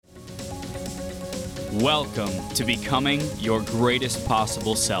Welcome to Becoming Your Greatest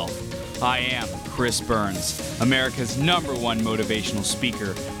Possible Self. I am Chris Burns, America's #1 motivational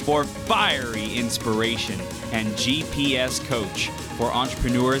speaker for fiery inspiration and GPS coach for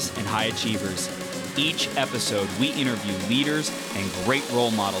entrepreneurs and high achievers. Each episode, we interview leaders and great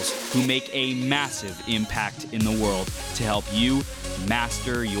role models who make a massive impact in the world to help you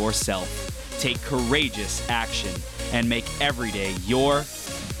master yourself, take courageous action, and make every day your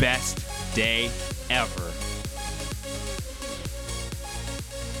best day ever.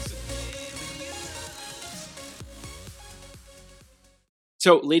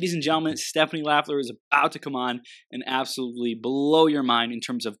 So, ladies and gentlemen, Stephanie Lafler is about to come on and absolutely blow your mind in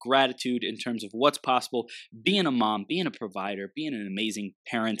terms of gratitude, in terms of what's possible, being a mom, being a provider, being an amazing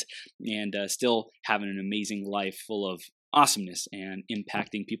parent, and still having an amazing life full of awesomeness and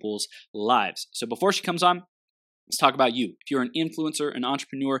impacting people's lives. So before she comes on, let's talk about you. If you're an influencer, an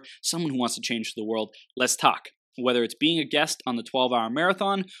entrepreneur, someone who wants to change the world, let's talk. Whether it's being a guest on the 12-hour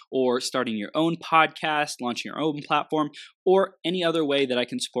marathon or starting your own podcast, launching your own platform, or any other way that I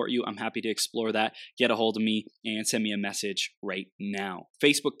can support you, I'm happy to explore that. Get a hold of me and send me a message right now.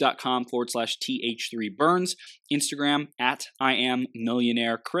 Facebook.com/TH3Burns, Instagram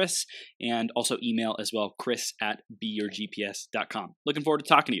 @IamMillionaireChris, and also email as well, chris@beyourgps.com. Looking forward to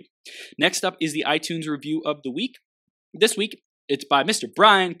talking to you. Next up is the iTunes review of the week. This week, it's by Mr.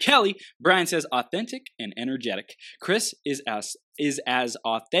 Brian Kelly. Brian says, authentic and energetic. Chris is as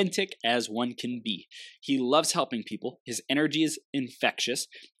authentic as one can be. He loves helping people. His energy is infectious.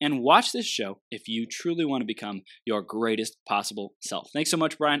 And watch this show if you truly want to become your greatest possible self. Thanks so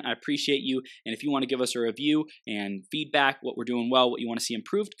much, Brian. I appreciate you. And if you want to give us a review and feedback, what we're doing well, what you want to see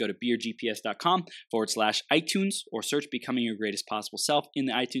improved, go to beyourgps.com/iTunes or search Becoming Your Greatest Possible Self in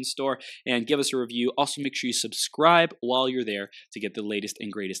the iTunes store and give us a review. Also, make sure you subscribe while you're there to get the latest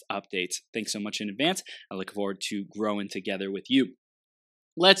and greatest updates. Thanks so much in advance. I look forward to growing together with you.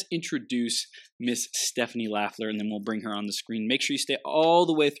 Let's introduce Miss Stephanie Lafler, and then we'll bring her on the screen. Make sure you stay all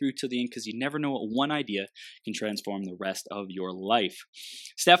the way through to the end because you never know what one idea can transform the rest of your life.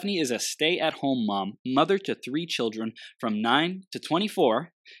 Stephanie is a stay-at-home mom, mother to 3 children from 9 to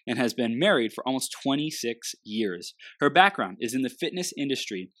 24, and has been married for almost 26 years. Her background is in the fitness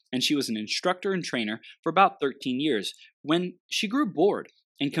industry, and she was an instructor and trainer for about 13 years when she grew bored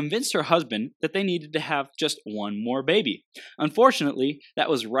and convinced her husband that they needed to have just one more baby. Unfortunately, that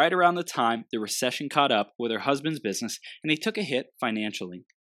was right around the time the recession caught up with her husband's business and they took a hit financially.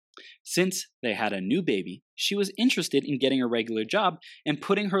 Since they had a new baby, she was interested in getting a regular job and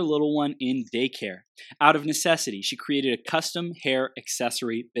putting her little one in daycare. Out of necessity, she created a custom hair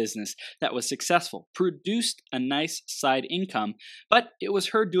accessory business that was successful, produced a nice side income, but it was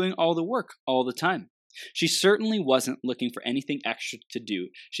her doing all the work all the time. She certainly wasn't looking for anything extra to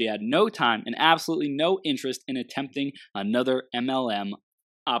do. She had no time and absolutely no interest in attempting another MLM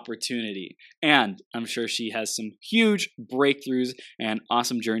opportunity. And I'm sure she has some huge breakthroughs and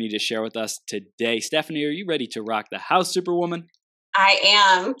awesome journey to share with us today. Stephanie, are you ready to rock the house, Superwoman? I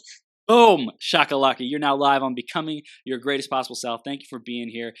am. Boom! Shakalaka. You're now live on Becoming Your Greatest Possible Self. Thank you for being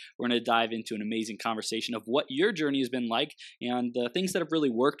here. We're going to dive into an amazing conversation of what your journey has been like and the things that have really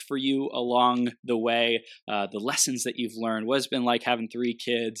worked for you along the way, the lessons that you've learned, what it's been like having 3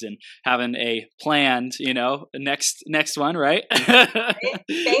 kids and having a planned, next one, right? Thanks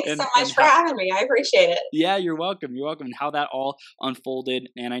so much for having me. I appreciate it. Yeah, you're welcome. You're welcome. And how that all unfolded.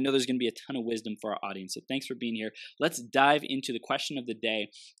 And I know there's going to be a ton of wisdom for our audience. So thanks for being here. Let's dive into the question of the day,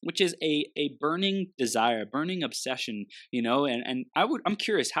 which is a burning desire, burning obsession, and I'm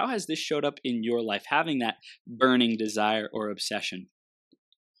curious, how has this showed up in your life, having that burning desire or obsession?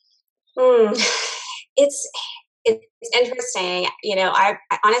 It's interesting. I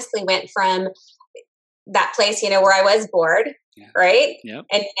honestly went from that place, where I was bored, right? Yep.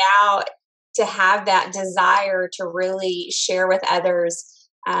 And now to have that desire to really share with others,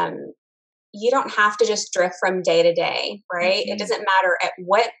 you don't have to just drift from day to day, right? Mm-hmm. It doesn't matter at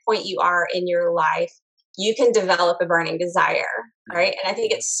what point you are in your life, you can develop a burning desire, right? And I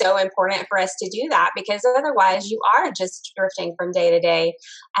think it's so important for us to do that because otherwise you are just drifting from day to day.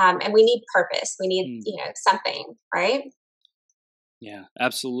 And we need purpose. We need, something, right? Yeah,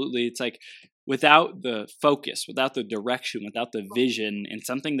 absolutely. It's like without the focus, without the direction, without the vision, and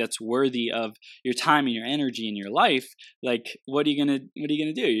something that's worthy of your time and your energy in your life, like what are you gonna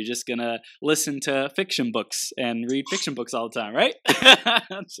do? You're just gonna listen to fiction books and read fiction books all the time, right?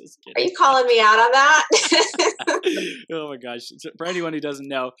 I'm just kidding. Are you calling me out on that? Oh my gosh! So for anyone who doesn't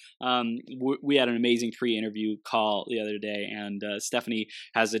know, we had an amazing pre-interview call the other day, and Stephanie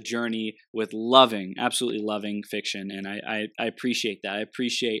has a journey with absolutely loving fiction, and I appreciate that. I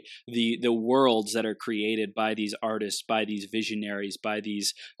appreciate the worlds that are created by these artists, by these visionaries, by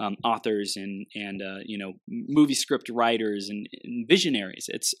these authors and movie script writers and visionaries.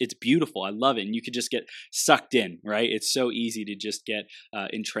 It's beautiful. I love it, and you could just get sucked in, right? It's so easy to just get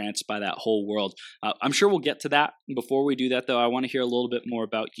entranced by that whole world. I'm sure we'll get to that. Before we do that, though, I want to hear a little bit more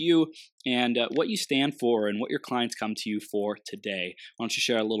about you and what you stand for and what your clients come to you for today. Why don't you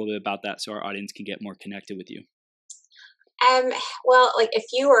share a little bit about that so our audience can get more connected with you? Well, like if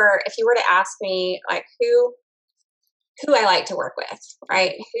you were to ask me like who I like to work with,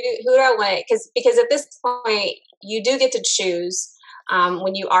 right? Who do I want? Because at this point you do get to choose.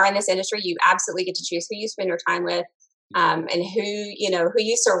 When you are in this industry, you absolutely get to choose who you spend your time with, and who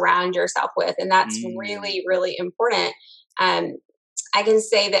you surround yourself with, and that's really, really important. I can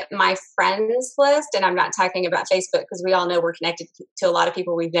say that my friends list, and I'm not talking about Facebook because we all know we're connected to a lot of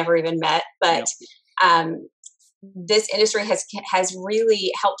people we've never even met, but this industry has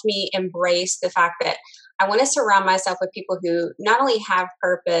really helped me embrace the fact that I want to surround myself with people who not only have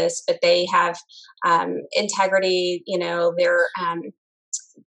purpose, but they have integrity.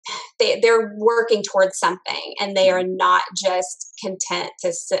 They're working towards something, and they are not just content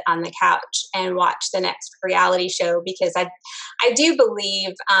to sit on the couch and watch the next reality show. Because I do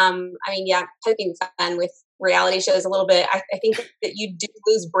believe, poking fun with reality shows a little bit. I think that you do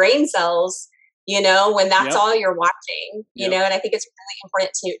lose brain cells, when that's all you're watching, and I think it's really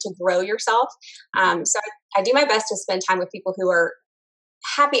important to grow yourself. So I do my best to spend time with people who are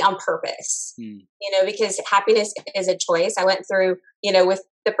happy on purpose, because happiness is a choice. I went through, with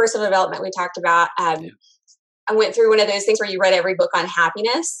the personal development we talked about, I went through one of those things where you read every book on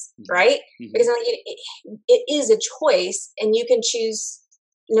happiness, right? Because it is a choice, and you can choose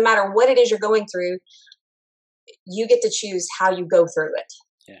no matter what it is you're going through, you get to choose how you go through it.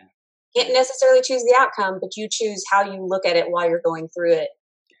 You can't necessarily choose the outcome, but you choose how you look at it while you're going through it.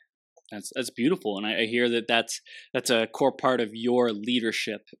 That's beautiful, and I hear that's a core part of your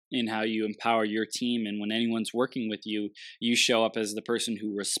leadership in how you empower your team. And when anyone's working with you, you show up as the person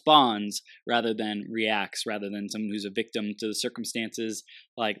who responds rather than reacts, rather than someone who's a victim to the circumstances.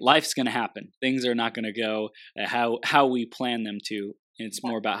 Like, life's going to happen; things are not going to go how we plan them to. And it's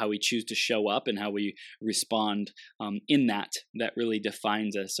more about how we choose to show up and how we respond in that really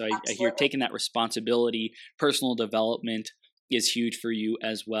defines us. So I hear taking that responsibility, personal development is huge for you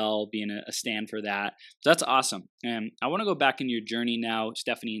as well, being a stand for that. So that's awesome. And I want to go back in your journey now,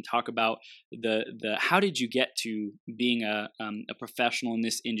 Stephanie, and talk about the how did you get to being a professional in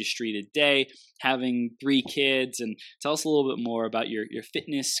this industry today, having 3 kids, and tell us a little bit more about your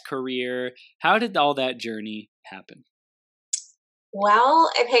fitness career. How did all that journey happen? Well,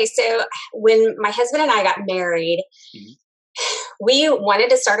 okay, so when my husband and I got married, we wanted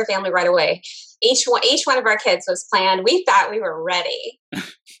to start a family right away. Each one of our kids was planned. We thought we were ready,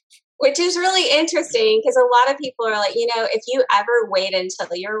 which is really interesting because a lot of people are like, if you ever wait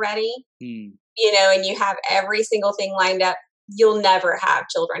until you're ready, and you have every single thing lined up, you'll never have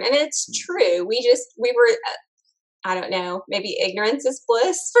children. And it's true. We were, I don't know, maybe ignorance is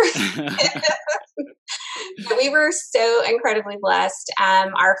bliss. We were so incredibly blessed.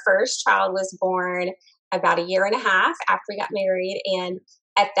 Our first child was born about 1.5 years after we got married. And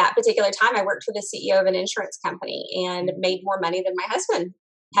at that particular time, I worked for the CEO of an insurance company and made more money than my husband,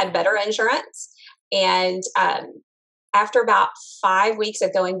 had better insurance. And after about 5 weeks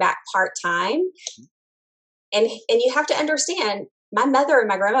of going back part-time, and you have to understand, my mother and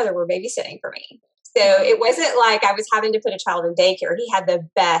my grandmother were babysitting for me. So it wasn't like I was having to put a child in daycare. He had the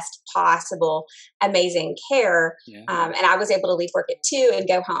best possible, amazing care. And I was able to leave work at 2 and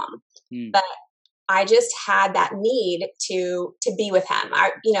go home. But I just had that need to be with him.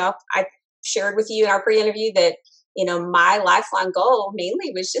 I shared with you in our pre-interview that, my lifelong goal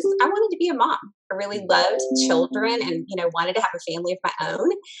mainly was just, I wanted to be a mom. I really loved children and, wanted to have a family of my own.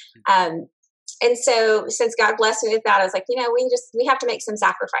 And so since God blessed me with that, I was like, we have to make some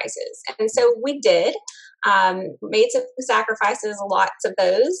sacrifices. And so we did, made some sacrifices, lots of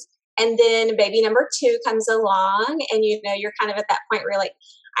those. And then baby number 2 comes along, and, you're kind of at that point where like,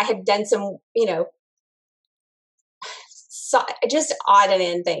 I had done some, so just odd and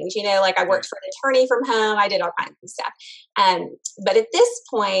end things, like I worked for an attorney from home. I did all kinds of stuff. But at this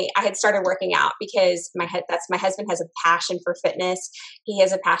point I had started working out because my husband has a passion for fitness. He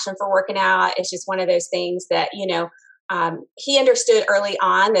has a passion for working out. It's just one of those things that, he understood early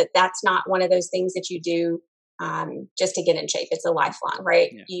on that that's not one of those things that you do, just to get in shape. It's a lifelong, right?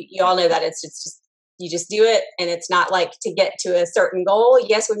 Yeah. You all know that it's just, you just do it. And it's not like to get to a certain goal.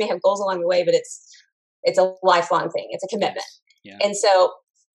 Yes, we may have goals along the way, but it's a lifelong thing. It's a commitment. Yeah. And so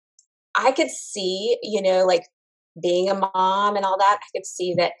I could see, like being a mom and all that, I could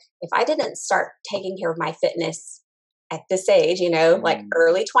see that if I didn't start taking care of my fitness at this age, like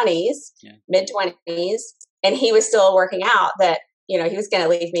early 20s, mid 20s, and he was still working out, that, he was going to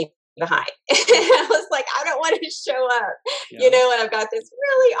leave me behind. I was like, I don't want to show up, and I've got this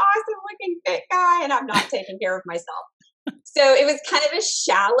really awesome looking fit guy and I'm not taking care of myself. So it was kind of a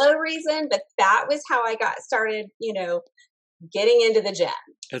shallow reason, but that was how I got started, getting into the gym.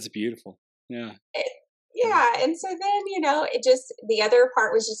 That's beautiful. Yeah. And so then, it just, the other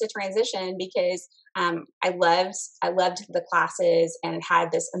part was just a transition, because I loved the classes and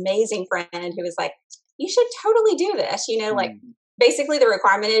had this amazing friend who was like, you should totally do this, like basically the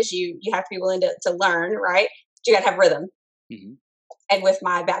requirement is you have to be willing to learn, right? You got to have rhythm. Mm-hmm. And with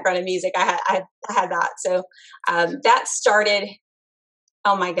my background in music, I had that. So that started,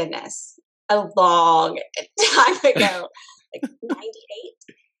 oh my goodness, a long time ago, like 98.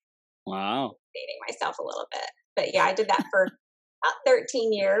 Wow. Dating myself a little bit. But yeah, I did that for about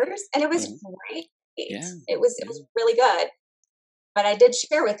 13 years and it was great. Yeah. It was really good. But I did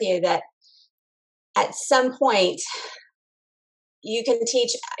share with you that at some point you can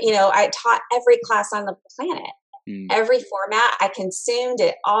teach, I taught every class on the planet. Every format, I consumed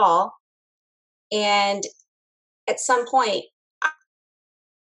it all. And at some point,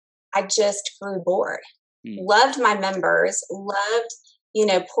 I just grew bored. Loved my members, loved,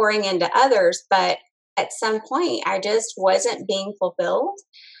 pouring into others. But at some point, I just wasn't being fulfilled.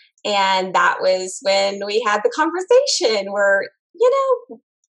 And that was when we had the conversation where,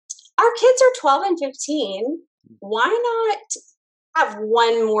 our kids are 12 and 15. Why not have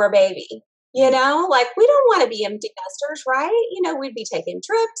one more baby? Like we don't want to be empty nesters, right? We'd be taking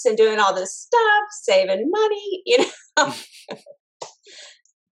trips and doing all this stuff, saving money,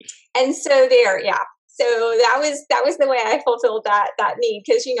 And so So that was the way I fulfilled that need,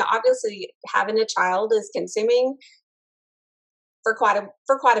 because obviously having a child is consuming for quite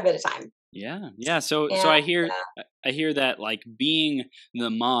a bit of time. Yeah. So I hear that, like, being the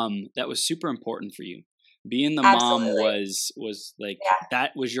mom, that was super important for you. Being the Absolutely. mom was like,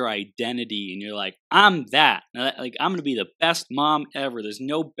 that was your identity, and you're like, I'm that. Like, I'm going to be the best mom ever. There's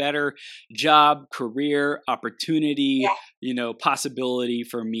no better job, career, opportunity, possibility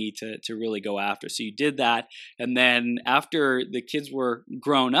for me to really go after. So you did that. And then after the kids were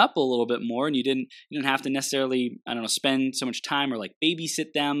grown up a little bit more, and you didn't have to necessarily, spend so much time or like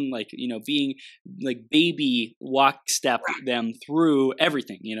babysit them, like, being like baby walk step them through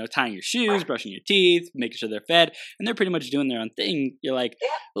everything, tying your shoes, brushing your teeth, making sure they're fed, and they're pretty much doing their own thing. You're like,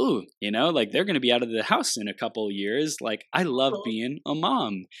 ooh, like they're going to be out of the house in a couple of years. Like, I love being a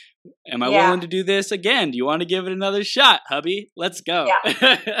mom. Am I willing to do this again? Do you want to give it another shot, hubby? Let's go.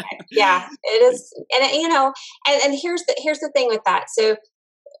 Yeah, it is. And and here's the thing with that. So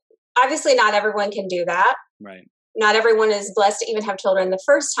obviously not everyone can do that. Right. Not everyone is blessed to even have children the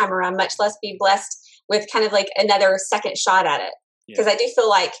first time around, much less be blessed with kind of like another second shot at it. Because I do feel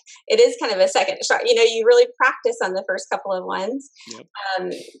like it is kind of a second shot. You really practice on the first couple of ones. Yep.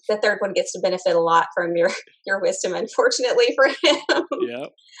 The third one gets to benefit a lot from your wisdom, unfortunately for him. Yep.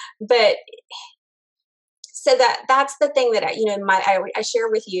 But so that's the thing that I share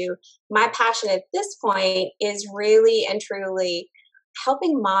with you. My passion at this point is really and truly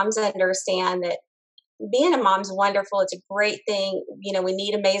helping moms understand that being a mom's wonderful. It's a great thing. We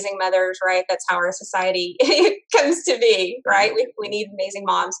need amazing mothers, right? That's how our society comes to be, right? We need amazing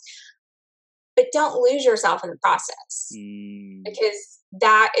moms. But don't lose yourself in the process, because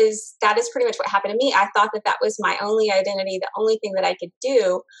that is pretty much what happened to me. I thought that was my only identity, the only thing that I could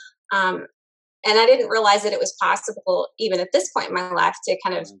do. And I didn't realize that it was possible, even at this point in my life, to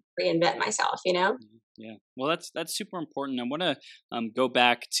kind of reinvent myself, Yeah. Well, that's super important. I want to go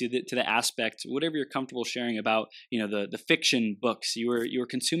back to the aspect, whatever you're comfortable sharing about, the fiction books. You were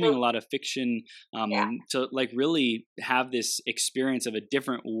consuming a lot of fiction to like really have this experience of a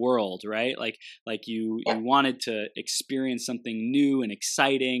different world, right? Like you wanted to experience something new and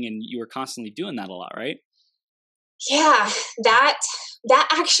exciting, and you were constantly doing that a lot, right? Yeah, that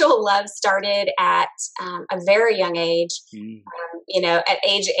actual love started at a very young age. At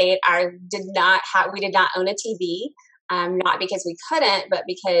age 8, we did not own a TV, not because we couldn't, but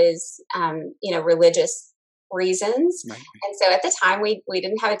because, religious reasons. Right. And so at the time we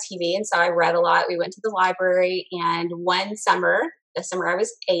didn't have a TV. And so I read a lot. We went to the library, and one summer, the summer I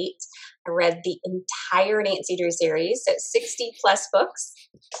was 8, I read the entire Nancy Drew series. So 60 plus books.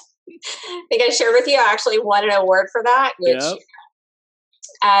 I think I shared with you, I actually won an award for that, which,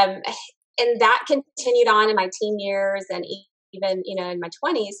 and that continued on in my teen years, and even, in my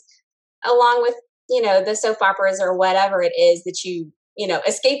 20s, along with, the soap operas or whatever it is that you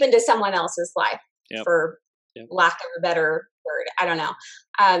escape into someone else's life for lack of a better word. I don't know.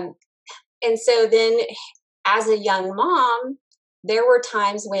 And so then as a young mom, there were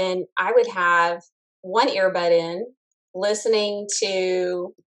times when I would have one earbud in, listening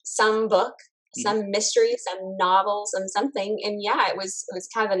to some book, some mystery, some novel, some something. And yeah, it was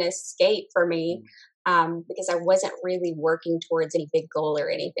kind of an escape for me, because I wasn't really working towards any big goal or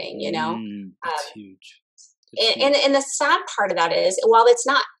anything, That's huge. And the sad part of that is,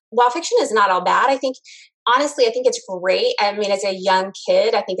 while fiction is not all bad, honestly, I think it's great. I mean, as a young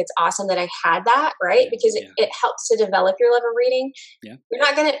kid, I think it's awesome that I had that, right? Because it helps to develop your love of reading. Yeah.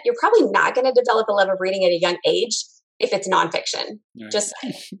 You're probably not going to develop a love of reading at a young age if it's nonfiction. Right. Just,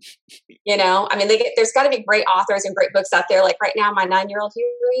 I mean, there's got to be great authors and great books out there. Like right now, my 9-year-old, he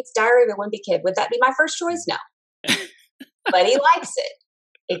reads Diary of a Wimpy Kid. Would that be my first choice? No. But he likes it.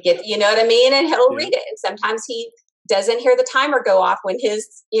 It gets, you know what I mean? And he'll read it. And sometimes he doesn't hear the timer go off when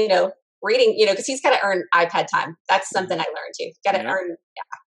his, reading, because he's got to earn iPad time. That's something I learned too. Got to earn.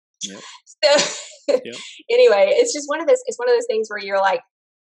 Yeah. So anyway, it's just one of those things where you're like,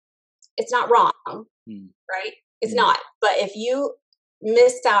 it's not wrong, right? It's not. But if you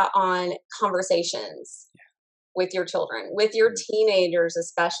missed out on conversations with your children, with your teenagers,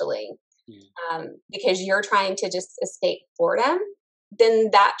 especially, because you're trying to just escape boredom, then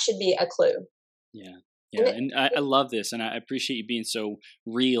that should be a clue. Yeah. Yeah, and I love this, and I appreciate you being so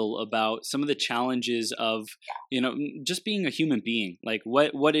real about some of the challenges of, just being a human being. Like,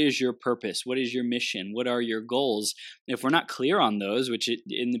 what is your purpose? What is your mission? What are your goals? If we're not clear on those, which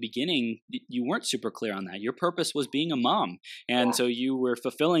in the beginning, you weren't super clear on that. Your purpose was being a mom, and so you were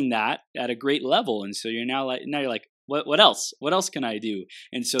fulfilling that at a great level, and so you're now you're like, what else? What else can I do?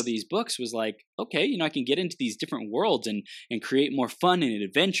 And so these books was like, okay, I can get into these different worlds and create more fun and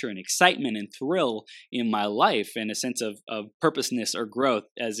adventure and excitement and thrill in my life, and a sense of purposeness or growth,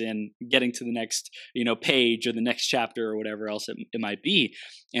 as in getting to the next, page or the next chapter or whatever else it might be.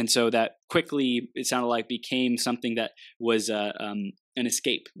 And so that quickly, it sounded like, became something that was an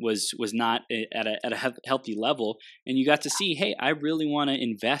escape, was not at a healthy level. And you got to see, hey, I really want to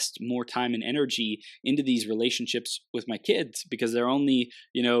invest more time and energy into these relationships with my kids, because they're only,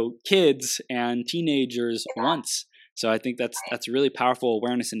 kids and teenagers once. So I think that's really powerful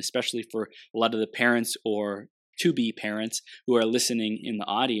awareness, and especially for a lot of the parents or to-be parents who are listening in the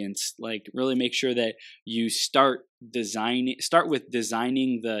audience, like, really make sure that you start with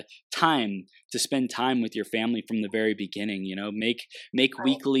designing the time to spend time with your family from the very beginning. Make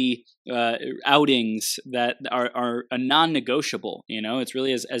weekly outings that are a non-negotiable. It's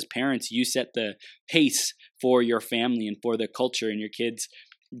really, as parents, you set the pace for your family and for the culture, and your kids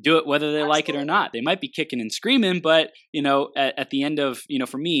do it whether they like it or not. They might be kicking and screaming, but at the end of,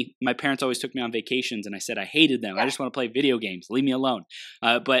 for me, my parents always took me on vacations, and I said I hated them. I just want to play video games. Leave me alone.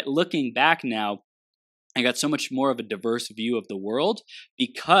 But looking back now, I got so much more of a diverse view of the world,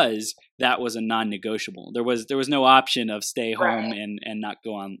 because that was a non-negotiable. There was no option of stay home and not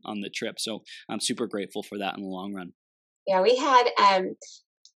go on the trip. So I'm super grateful for that in the long run. Yeah, we had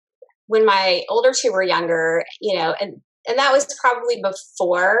when my older two were younger, and that was probably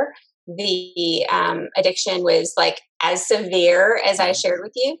before the addiction was like as severe as I shared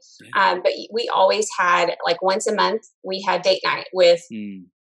with you. But we always had, like, once a month, we had date night with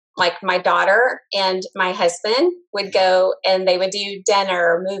like my daughter and my husband would go, and they would do dinner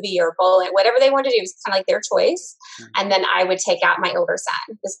or movie or bowling, whatever they wanted to do. It was kind of like their choice. And then I would take out my older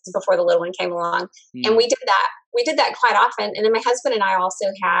son. This is before the little one came along. And we did that. We did that quite often. And then my husband and I also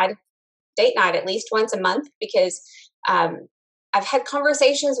had date night at least once a month, because I've had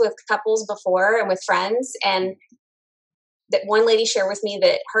conversations with couples before and with friends, and that one lady shared with me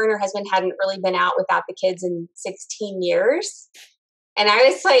that her and her husband hadn't really been out without the kids in 16 years. And I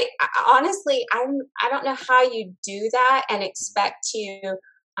was like, honestly, I don't know how you do that and expect to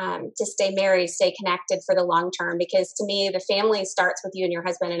stay married, stay connected for the long term, because to me, the family starts with you and your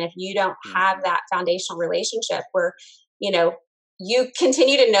husband. And if you don't have that foundational relationship where, you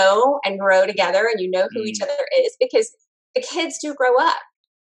continue to know and grow together, and who each other is, because the kids do grow up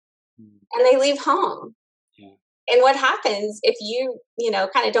and they leave home. Yeah. And what happens if you,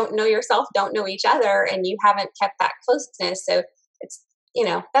 kind of don't know yourself, don't know each other, and you haven't kept that closeness? So it's,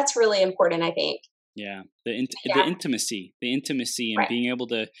 that's really important, I think. Yeah. The intimacy and being able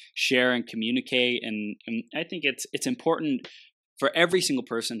to share and communicate. And I think it's important for every single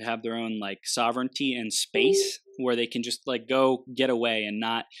person to have their own, like, sovereignty and space where they can just like go get away and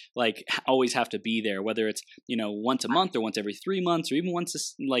not like always have to be there, whether it's, once a month or once every 3 months or even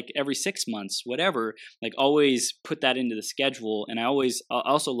once like every 6 months, whatever, like always put that into the schedule. And I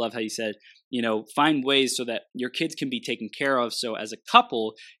also love how you said, find ways so that your kids can be taken care of. So as a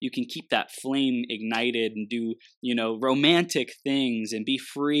couple, you can keep that flame ignited and do, romantic things and be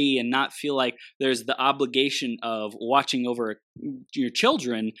free and not feel like there's the obligation of watching over your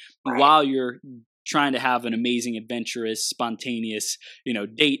children while you're trying to have an amazing, adventurous, spontaneous,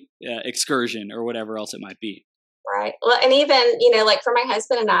 date excursion or whatever else it might be. Right. Well, and even, like for my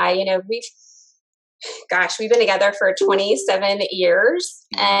husband and I, we've been together for 27 years,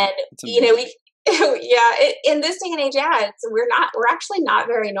 and in this day and age, we're actually not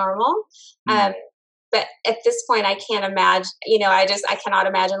very normal. But at this point, I can't imagine, I cannot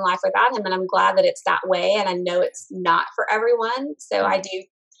imagine life without him, and I'm glad that it's that way, and I know it's not for everyone. So I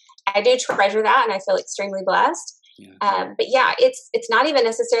do treasure that, and I feel extremely blessed. But yeah, it's not even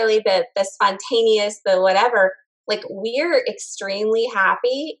necessarily the spontaneous, the whatever. Like, we're extremely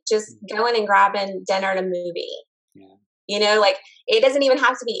happy just going and grabbing dinner and a movie. Like, it doesn't even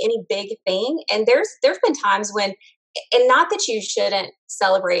have to be any big thing. And there've been times when, and not that you shouldn't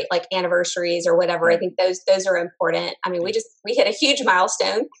celebrate like anniversaries or whatever. I think those are important. I mean, we hit a huge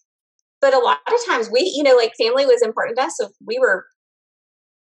milestone, but a lot of times like family was important to us. So we were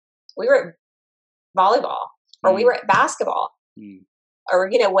at volleyball, or we were at basketball, or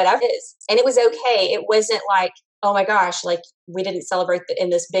whatever it is, and it was okay. It wasn't like, oh my gosh, like we didn't celebrate in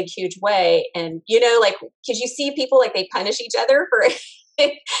this big, huge way. And, like, cause you see people like they punish each other for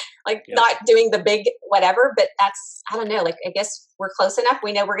like not doing the big whatever, but that's, I don't know, like, I guess we're close enough.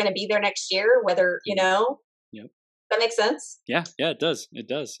 We know we're going to be there next year, whether, that makes sense. Yeah, it does. It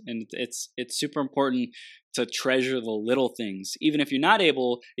does. And it's super important to treasure the little things, even if you're not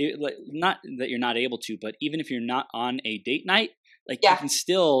able, not that you're not able to, but even if you're not on a date night, like you can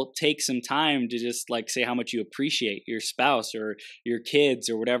still take some time to just like say how much you appreciate your spouse or your kids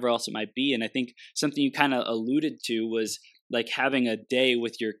or whatever else it might be. And I think something you kind of alluded to was like having a day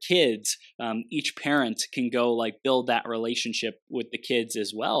with your kids. Each parent can go like build that relationship with the kids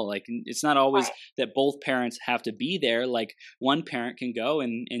as well. Like, it's not always that both parents have to be there. Like, one parent can go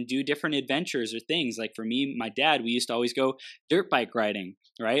and do different adventures or things. Like for me, my dad, we used to always go dirt bike riding,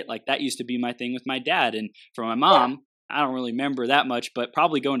 right? Like that used to be my thing with my dad. And for my mom, I don't really remember that much, but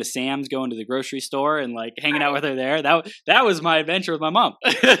probably going to Sam's, going to the grocery store and like hanging out with her there. That was my adventure with my mom.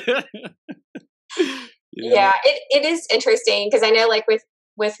 Yeah, it is interesting because I know like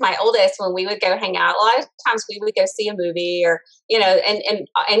with my oldest, when we would go hang out, a lot of times we would go see a movie or,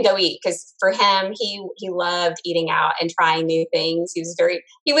 and go eat. Cause for him, he loved eating out and trying new things. He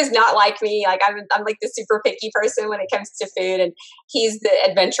was not like me. Like I'm like the super picky person when it comes to food, and he's the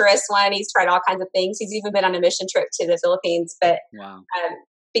adventurous one. He's tried all kinds of things. He's even been on a mission trip to the Philippines, but,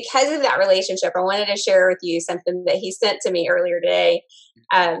 because of that relationship, I wanted to share with you something that he sent to me earlier today.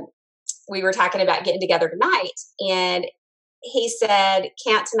 We were talking about getting together tonight, and he said,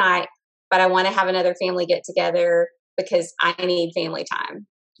 can't tonight, but I want to have another family get together because I need family time,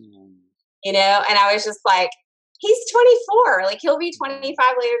 and I was just like, he's 24, like he'll be 25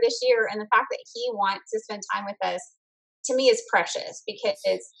 later this year. And the fact that he wants to spend time with us, to me, is precious, because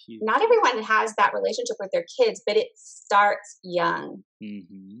not everyone has that relationship with their kids, but it starts young.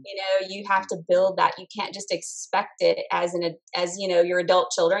 You have to build that. You can't just expect it as your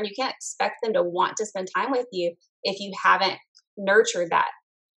adult children. You can't expect them to want to spend time with you if you haven't nurtured that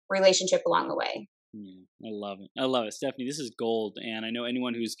relationship along the way. I love it. Stephanie, this is gold. And I know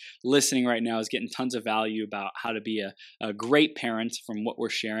anyone who's listening right now is getting tons of value about how to be a great parent from what we're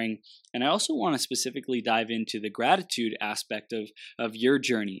sharing. And I also want to specifically dive into the gratitude aspect of your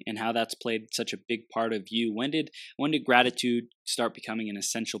journey and how that's played such a big part of you. When did gratitude start becoming an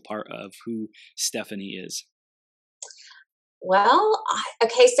essential part of who Stephanie is? Well,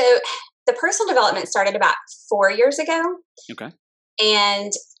 okay, so the personal development started about 4 years ago. Okay.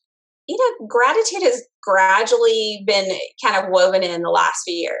 And gratitude has gradually been kind of woven in the last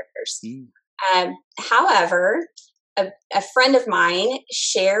few years. However, a friend of mine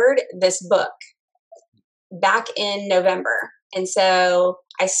shared this book back in November. And so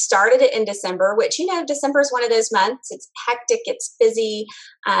I started it in December, which, December is one of those months. It's hectic. It's busy.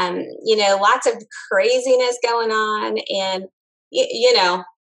 Lots of craziness going on. And,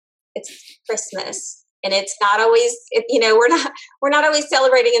 it's Christmas. And it's not always, we're not always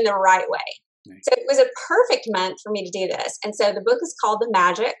celebrating in the right way. Right. So it was a perfect month for me to do this. And so the book is called The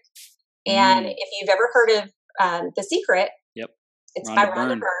Magic. And if you've ever heard of The Secret, it's by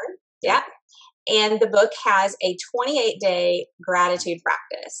Rhonda Byrne. Yeah. And the book has a 28-day gratitude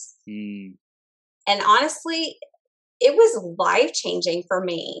practice. And And honestly, it was life changing for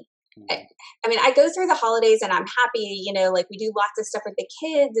me. I mean, I go through the holidays and I'm happy, like we do lots of stuff with the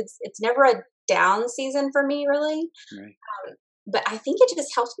kids. It's never a down season for me, really. Right. But I think it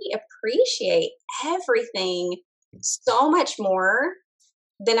just helps me appreciate everything so much more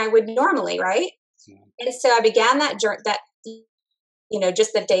than I would normally, right? Yeah. And so I began that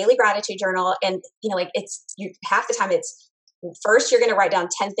just the daily gratitude journal. And, half the time it's first, you're going to write down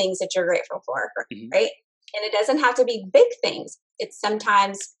 10 things that you're grateful for, right? And it doesn't have to be big things. It's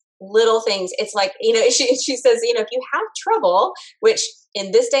sometimes little things. It's like, she says, if you have trouble, which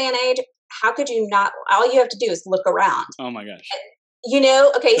in this day and age, how could you not, all you have to do is look around. Oh my gosh.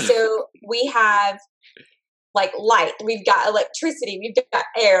 Okay, so we have like light, we've got electricity, we've got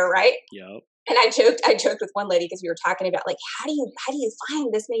air, right? Yep. And I joked with one lady because we were talking about like, how do you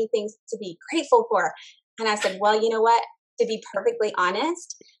find this many things to be grateful for? And I said, well, you know what? To be perfectly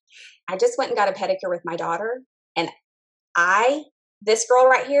honest, I just went and got a pedicure with my daughter, and this girl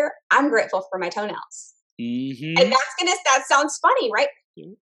right here, I'm grateful for my toenails. Mm-hmm. And that sounds funny, right?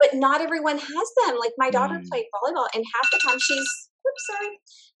 Mm-hmm. But not everyone has them. Like my daughter played volleyball, and half the time sorry.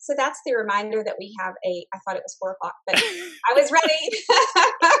 So that's the reminder that we have I thought it was 4:00, but I was ready.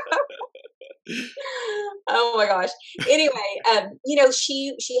 Oh my gosh. Anyway,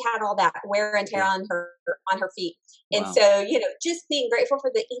 she had all that wear and tear on her feet. And so, just being grateful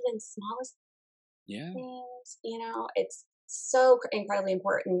for the even smallest things, it's so incredibly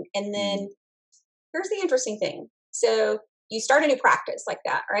important. And then here's the interesting thing. So you start a new practice like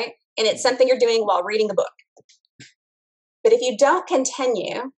that, right? And it's something you're doing while reading a book. But if you don't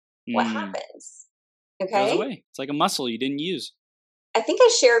continue, what happens? Okay. Goes away. It's like a muscle you didn't use. I think I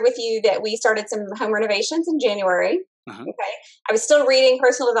shared with you that we started some home renovations in January. Uh-huh. Okay. I was still reading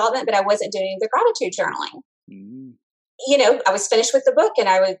personal development, but I wasn't doing the gratitude journaling. I was finished with the book, and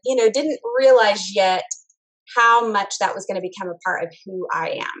I was, didn't realize yet how much that was going to become a part of who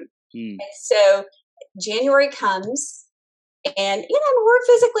I am. And so January comes, and, we're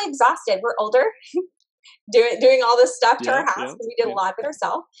physically exhausted. We're older, doing all this stuff to our house because we did a lot of it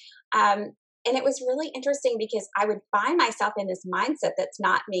ourselves. And it was really interesting because I would find myself in this mindset that's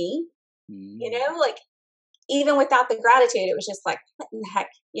not me, like even without the gratitude, it was just like, what in the heck,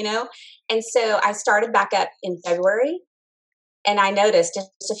 And so I started back up in February, and I noticed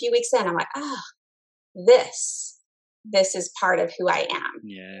just a few weeks in, I'm like, this is part of who I am.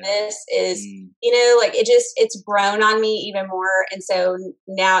 Yeah. This is, it's grown on me even more. And so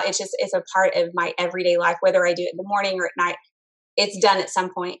now it's a part of my everyday life, whether I do it in the morning or at night, it's done at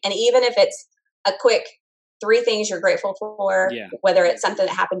some point. And even if it's a quick 3 things you're grateful for, whether it's something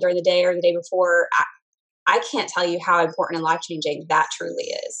that happened during the day or the day before, I can't tell you how important and life-changing that truly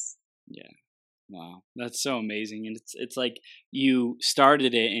is. Yeah. Wow. That's so amazing. And it's like you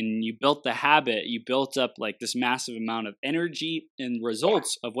started it and you built the habit, you built up like this massive amount of energy and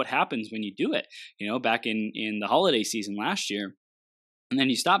results of what happens when you do it, back in the holiday season last year. And then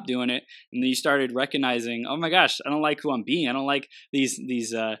you stopped doing it, and then you started recognizing, oh my gosh, I don't like who I'm being. I don't like these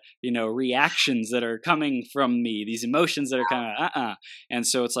reactions that are coming from me, these emotions that are kind of And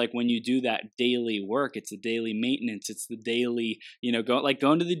so it's like when you do that daily work, it's the daily maintenance, it's the daily,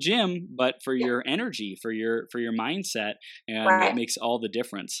 going to the gym, but for your energy, for your mindset, and it makes all the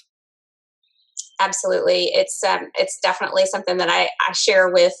difference. Absolutely, it's definitely something that I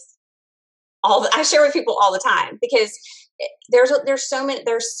share with people all the time, because there's so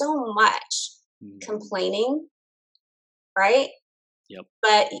much complaining, right? Yep.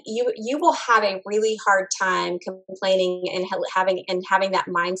 But you will have a really hard time complaining and having that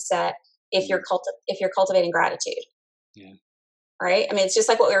mindset if you're cultivating gratitude. Yeah. Right. I mean, it's just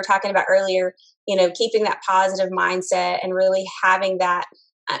like what we were talking about earlier. Keeping that positive mindset and really having that,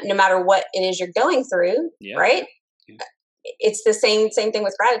 no matter what it is you're going through, right? Yeah. It's the same thing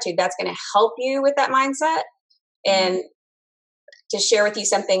with gratitude. That's going to help you with that mindset. And to share with you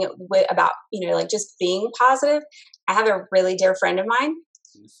something about, just being positive. I have a really dear friend of mine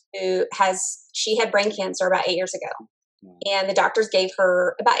who she had brain cancer about 8 years ago. Wow. And the doctors gave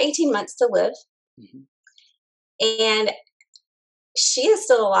her about 18 months to live. Mm-hmm. And she is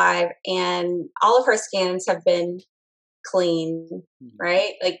still alive, and all of her scans have been clean,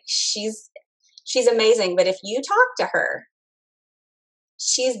 right? Like she's amazing. But if you talk to her,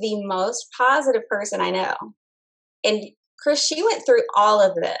 she's the most positive person I know. And Chris, she went through all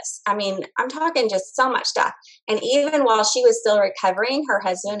of this. I mean, I'm talking just so much stuff. And even while she was still recovering, her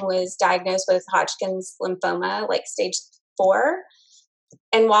husband was diagnosed with Hodgkin's lymphoma, like stage 4.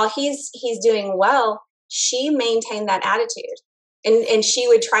 And while he's doing well, she maintained that attitude. And she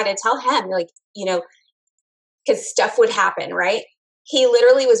would try to tell him, because stuff would happen, right? he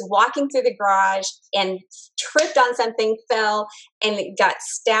literally was walking through the garage and tripped on something, fell, and got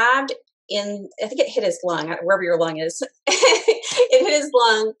stabbed in, I think it hit his lung, wherever your lung is. It hit his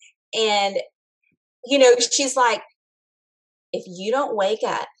lung. And, she's like, if you don't wake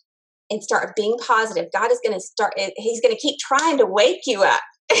up and start being positive, God is going to he's going to keep trying to wake you up.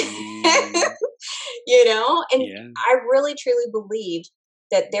 And I really, truly believe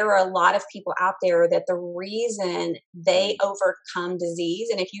that there are a lot of people out there that the reason they overcome disease,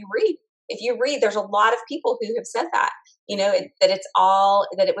 and if you read, there's a lot of people who have said that, that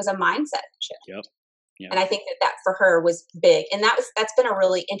it was a mindset shift. Yep. And I think that for her was big. And that's been a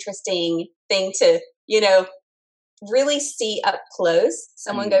really interesting thing to, really see up close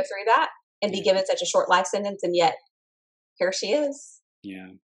someone go through that and be given such a short life sentence. And yet here she is. Yeah.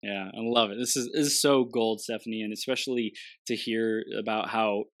 Yeah, I love it. This is so gold, Stephanie, and especially to hear about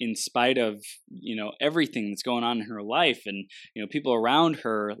how, in spite of everything that's going on in her life, and people around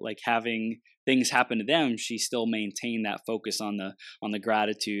her like having things happen to them, she still maintained that focus on the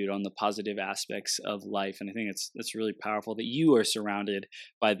gratitude, on the positive aspects of life. And I think it's really powerful that you are surrounded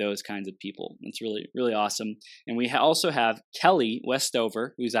by those kinds of people. It's really, really awesome. And we also have Kelly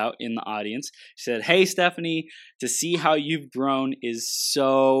Westover, who's out in the audience. She said, "Hey, Stephanie, to see how you've grown is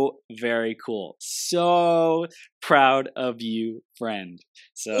so very cool. So proud of you, friend."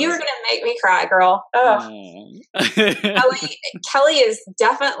 So you were gonna make me cry, girl. Oh. Kelly is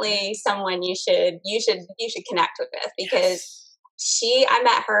definitely someone you should connect with, because I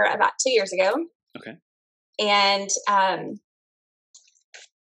met her about 2 years ago. Okay. And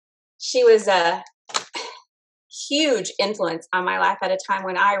she was a huge influence on my life at a time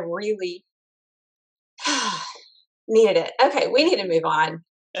when I really needed it. Okay, we need to move on.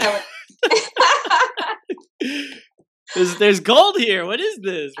 There's gold here. What is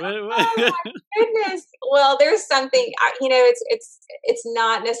this? Oh my goodness. Well, there's something, it's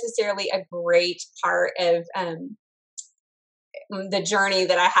not necessarily a great part of the journey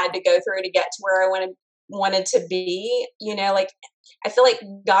that I had to go through to get to where I wanted to be. I feel like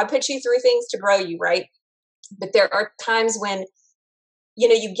God puts you through things to grow you, right? But there are times when,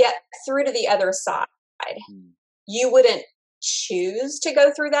 you get through to the other side. You wouldn't choose to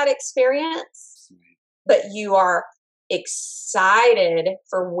go through that experience, but you are excited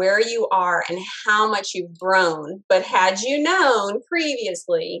for where you are and how much you've grown. But had you known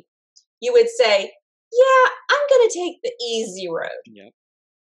previously, you would say, yeah, I'm going to take the easy road. Yep.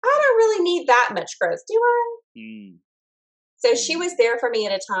 I don't really need that much growth, do I? So she was there for me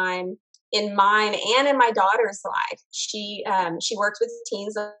at a time in mine and in my daughter's life. She worked with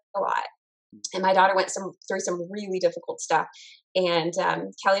teens a lot, and my daughter went through some really difficult stuff. And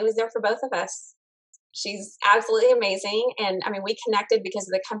Kelly was there for both of us. She's absolutely amazing. And we connected because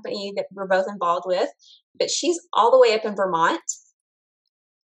of the company that we're both involved with, but she's all the way up in Vermont.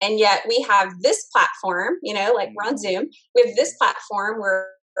 And yet we have this platform, like we're on Zoom. We have this platform where,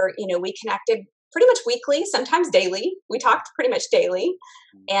 we connected pretty much weekly, sometimes daily. We talked pretty much daily.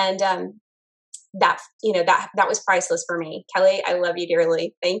 And that was priceless for me. Kelly, I love you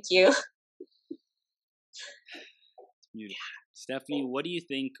dearly. Thank you. Beautiful. Stephanie, what do you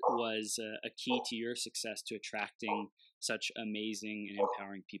think was a key to your success to attracting such amazing and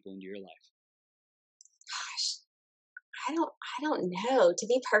empowering people into your life? Gosh, I don't know. To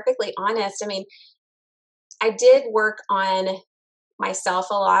be perfectly honest, I did work on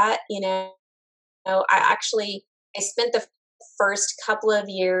myself a lot. I spent the first couple of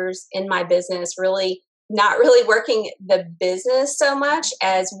years in my business really not really working the business so much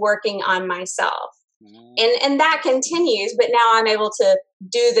as working on myself. And that continues, but now I'm able to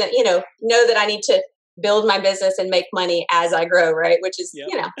do know that I need to build my business and make money as I grow, right? Which is,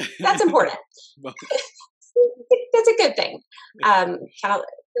 that's important. That's a good thing. Kind of,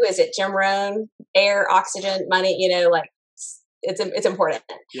 who is it? Jim Rohn, air, oxygen, money, it's important.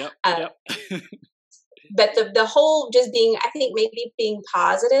 Yep. But the whole just being, I think maybe being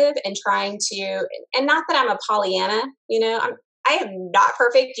positive and trying to, and not that I'm a Pollyanna, I am not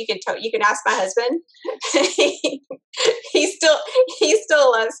perfect. You can ask my husband. He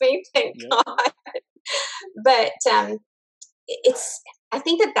still loves me, thank God. But I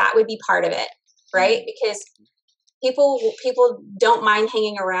think that would be part of it, right? Because people don't mind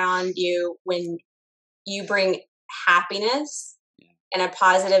hanging around you when you bring happiness and a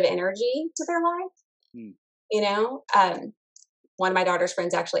positive energy to their life. One of my daughter's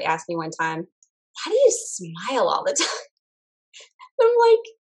friends actually asked me one time, "Why do you smile all the time?" I'm like,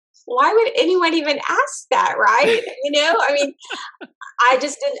 why would anyone even ask that, right? I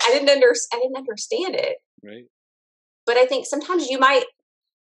didn't understand it. Right. But I think sometimes you might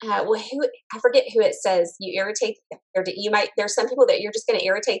I forget who it says you irritate there's some people that you're just going to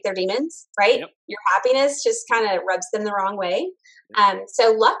irritate their demons, right? Yep. Your happiness just kind of rubs them the wrong way.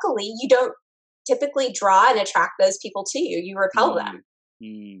 So luckily you don't typically draw and attract those people to you. You repel them.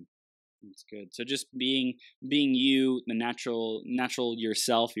 That's good. So just being you, the natural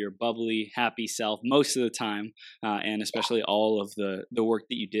yourself, your bubbly, happy self most of the time, and especially all of the work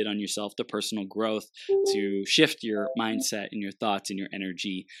that you did on yourself, the personal growth to shift your mindset and your thoughts and your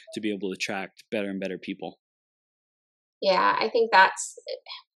energy to be able to attract better and better people. Yeah, I think that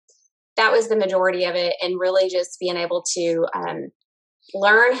was the majority of it, and really just being able to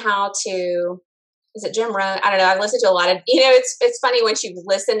learn how to. Is it Jim Rohn? I don't know. I've listened to a lot of, it's funny once you've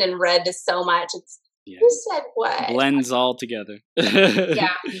listened and read to so much. It's who said what? Blends all together.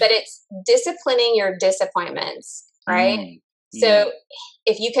 Yeah, but it's disciplining your disappointments, right? So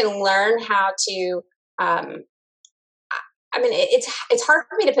if you can learn how to, it's hard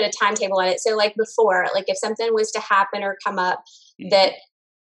for me to put a timetable on it. So like before, like if something was to happen or come up that,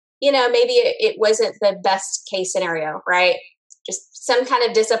 maybe it wasn't the best case scenario, right? Just some kind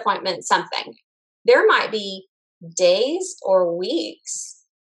of disappointment, something. There might be days or weeks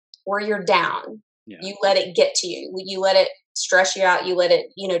where you're down. Yeah. You let it get to you. You let it stress you out. You let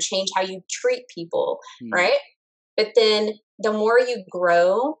it, change how you treat people, right? But then the more you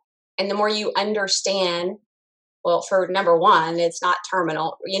grow and the more you understand, well, for number one, it's not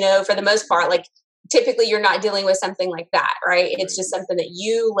terminal, for the most part, like typically you're not dealing with something like that, right? It's just something that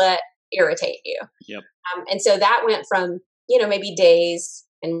you let irritate you. Yep. And so that went from, maybe days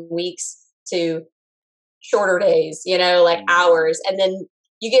and weeks to shorter days, like hours. And then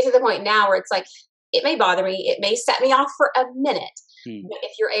you get to the point now where it's like, it may bother me. It may set me off for a minute. But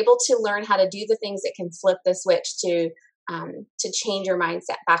if you're able to learn how to do the things that can flip the switch to change your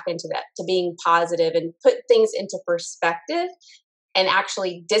mindset back into that, to being positive and put things into perspective and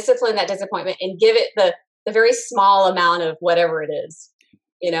actually discipline that disappointment and give it the very small amount of whatever it is,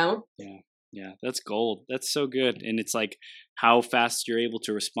 Yeah. Yeah, that's gold. That's so good. And it's like how fast you're able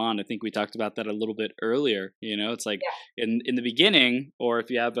to respond. I think we talked about that a little bit earlier. It's like in the beginning, or if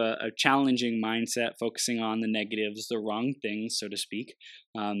you have a challenging mindset, focusing on the negatives, the wrong things, so to speak,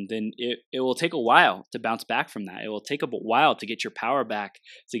 then it will take a while to bounce back from that. It will take a while to get your power back,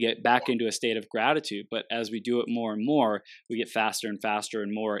 to get back into a state of gratitude. But as we do it more and more, we get faster and faster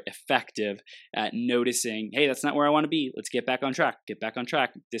and more effective at noticing, hey, that's not where I want to be. Let's get back on track.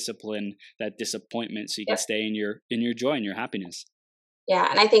 Discipline that disappointment so you can stay in your joy and your happiness. Yeah,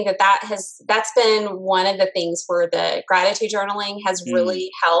 and I think that's been one of the things where the gratitude journaling has really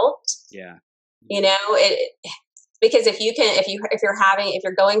helped. Yeah. Because if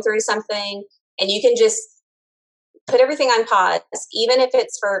you're going through something and you can just put everything on pause, even if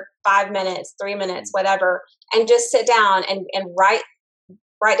it's for 5 minutes, 3 minutes, whatever, and just sit down and write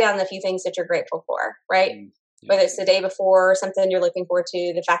down the few things that you're grateful for, right? Whether it's the day before or something you're looking forward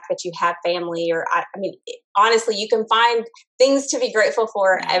to, the fact that you have family, or honestly, you can find things to be grateful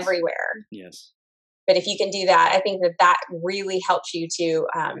for everywhere. Yes. But if you can do that, I think that really helps you to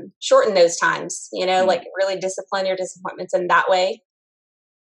shorten those times, like really discipline your disappointments in that way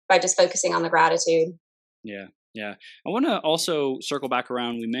by just focusing on the gratitude. Yeah. Yeah. I want to also circle back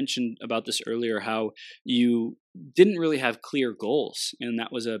around. We mentioned about this earlier, how you didn't really have clear goals. And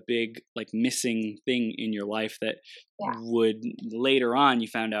that was a big, missing thing in your life that would later on you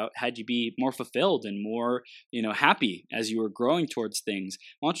found out had you be more fulfilled and more, happy as you were growing towards things.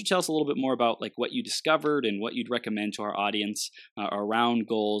 Why don't you tell us a little bit more about what you discovered and what you'd recommend to our audience around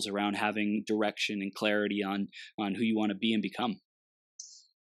goals, around having direction and clarity on who you want to be and become?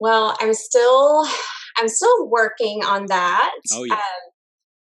 Well, I'm still working on that. Oh,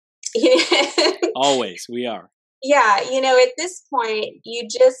 yeah. Always, we are. Yeah, at this point, you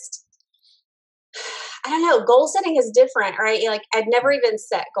just, I don't know, goal setting is different, right? I'd never even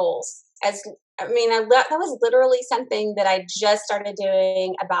set goals. That was literally something that I just started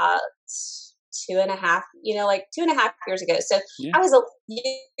doing about 2.5 years ago. So I was a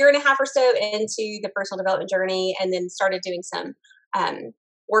year and a half or so into the personal development journey, and then started doing some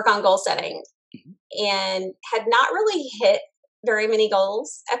work on goal setting, and had not really hit very many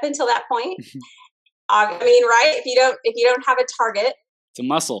goals up until that point. Right? If you don't have a target, it's a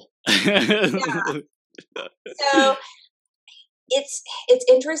muscle. So it's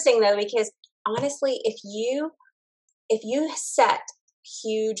interesting though, because honestly, if you set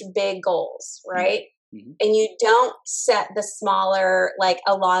huge, big goals, right? And you don't set the smaller,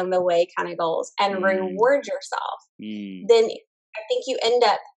 along the way kind of goals and reward yourself, then I think you end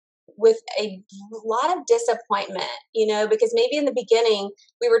up with a lot of disappointment, because maybe in the beginning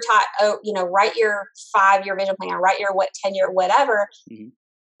we were taught, write your 5-year vision plan, write your 10-year, whatever.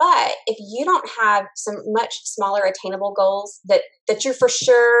 But if you don't have some much smaller attainable goals that you're for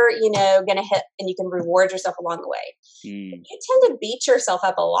sure, going to hit, and you can reward yourself along the way, you tend to beat yourself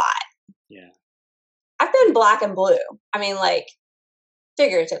up a lot. Yeah. I've been black and blue. I mean, like,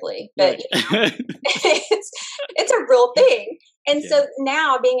 figuratively, but it's a real thing. And so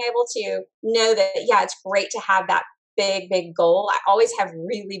now being able to know that, it's great to have that big goal. I always have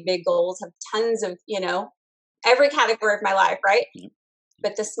really big goals, have tons of, every category of my life, right?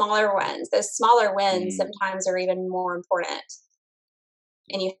 But the smaller ones, those smaller wins sometimes are even more important.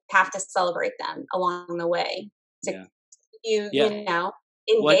 And you have to celebrate them along the way to keep you,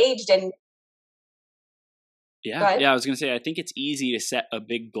 engaged and Yeah, I was going to say, I think it's easy to set a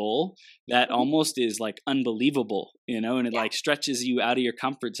big goal that almost is like unbelievable, and it like stretches you out of your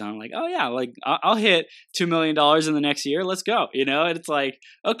comfort zone. Like, oh yeah, like I'll hit $2 million in the next year. Let's go. And it's like,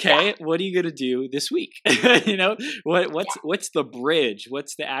 okay, what are you going to do this week? What's the bridge?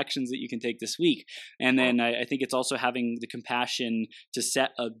 What's the actions that you can take this week? And then I think it's also having the compassion to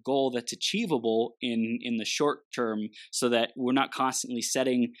set a goal that's achievable in the short term, so that we're not constantly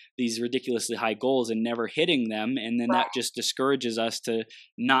setting these ridiculously high goals and never hitting them, and then that just discourages us to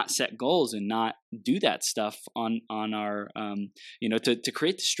not set goals and not do that stuff on our to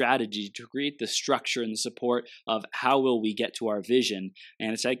create the strategy, to create the structure and the support of how will we get to our vision.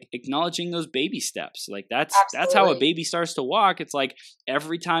 And it's like acknowledging those baby steps. Like that's how a baby starts to walk. It's like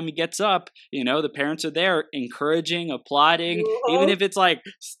every time he gets up, the parents are there encouraging, applauding, even if it's like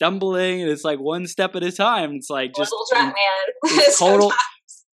stumbling and it's like one step at a time. It's like just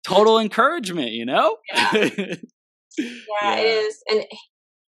total encouragement, it is. And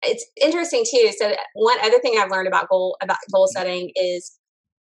it's interesting too. So one other thing I've learned about goal setting is,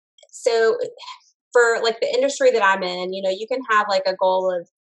 so for like the industry that I'm in, you can have like a goal of,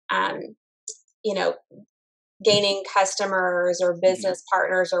 gaining customers or business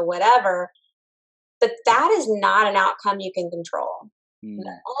partners or whatever, but that is not an outcome you can control.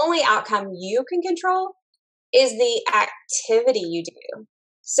 The only outcome you can control is the activity you do.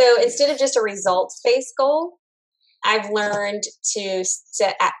 So instead of just a results-based goal, I've learned to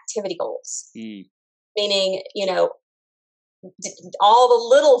set activity goals, meaning, all the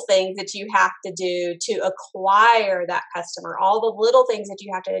little things that you have to do to acquire that customer, all the little things that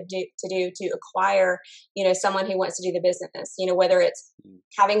you have to do to acquire, someone who wants to do the business, whether it's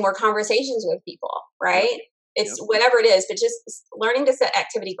having more conversations with people, right? It's whatever it is, but just learning to set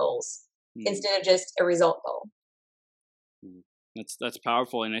activity goals instead of just a result goal. That's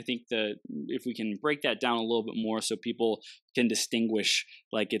powerful. And I think that if we can break that down a little bit more so people can distinguish,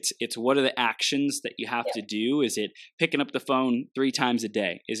 like it's what are the actions that you have to do? Is it picking up the phone 3 times a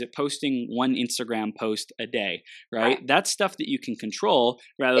day? Is it posting 1 Instagram post a day, right? That's stuff that you can control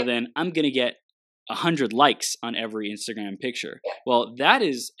rather than I'm going to get 100 likes on every Instagram picture. Well, that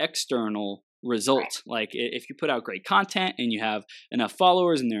is external result. Like if you put out great content and you have enough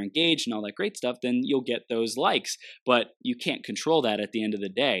followers and they're engaged and all that great stuff, then you'll get those likes, but you can't control that at the end of the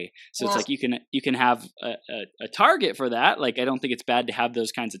day. So it's like you can have a target for that. Like I don't think it's bad to have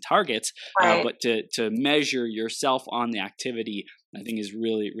those kinds of targets, but to measure yourself on the activity, I think is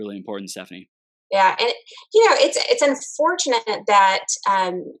really, really important, Stephanie. Yeah. And it's unfortunate that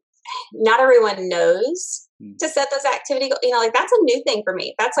not everyone knows to set those activity goals. Like that's a new thing for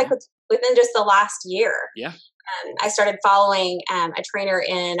me. That's like within just the last year. Yeah. I started following a trainer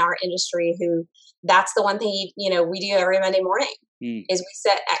in our industry who that's the one thing, we do every Monday morning is we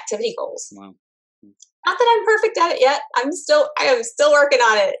set activity goals. Wow. Not that I'm perfect at it yet. I am still working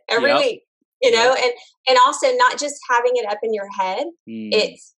on it every week, and also not just having it up in your head.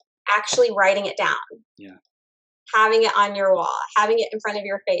 It's actually writing it down. Yeah. Having it on your wall, having it in front of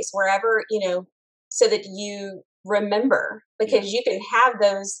your face, wherever, so that you remember, because you can have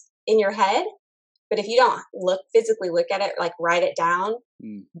those in your head, but if you don't physically look at it, like write it down,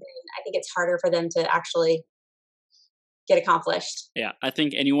 then I think it's harder for them to actually get accomplished. Yeah. I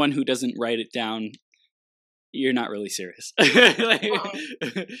think anyone who doesn't write it down, you're not really serious. If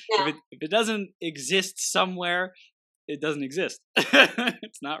it doesn't exist somewhere, it doesn't exist.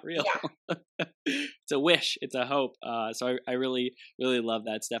 It's not real. It's a wish. It's a hope. So I really, really love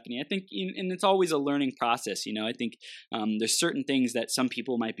that, Stephanie. I think, and it's always a learning process. I think there's certain things that some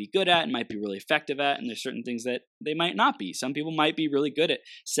people might be good at and might be really effective at, and there's certain things that they might not be. Some people might be really good at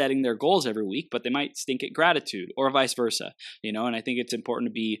setting their goals every week, but they might stink at gratitude, or vice versa. And I think it's important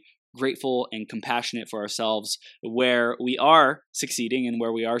to be grateful and compassionate for ourselves where we are succeeding and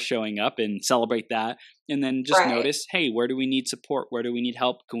where we are showing up, and celebrate that. And then just notice, hey, where do we need support? Where do we need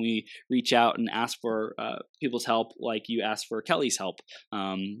help? Can we reach out and ask for people's help, like you asked for Kelly's help,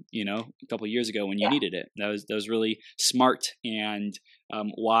 a couple of years ago when you needed it? That was really smart and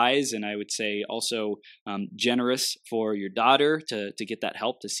wise, and I would say also generous for your daughter to get that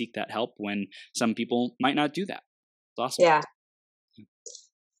help, to seek that help when some people might not do that. It's awesome.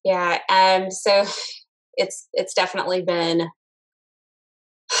 Yeah. So it's definitely been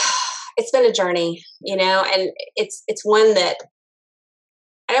a journey, and it's one that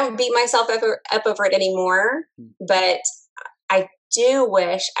I don't beat myself up over it anymore, but I do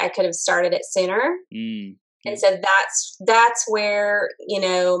wish I could have started it sooner. And so that's where,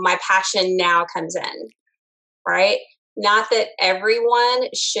 my passion now comes in, right? Not that everyone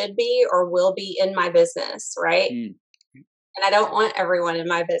should be or will be in my business, right? And I don't want everyone in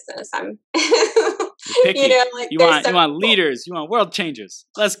my business. I'm, you want leaders, you want world changers.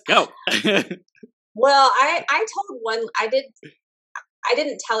 Let's go. Well, I told one, I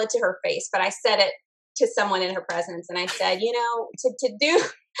didn't tell it to her face, but I said it to someone in her presence. And I said, to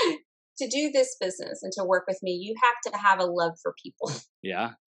do this business and to work with me, you have to have a love for people. Yeah.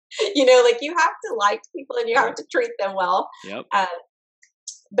 You have to like people and you have to treat them well. Yep.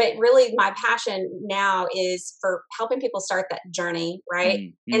 But really my passion now is for helping people start that journey.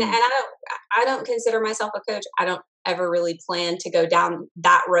 Right. And I don't consider myself a coach. I don't ever really plan to go down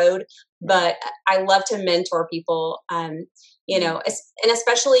that road, but I love to mentor people, and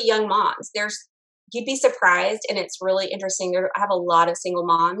especially young moms. You'd be surprised. And it's really interesting. I have a lot of single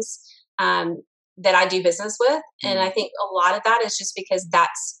moms, that I do business with. And I think a lot of that is just because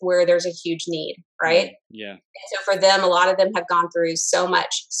that's where there's a huge need, right? Yeah. And so for them, a lot of them have gone through so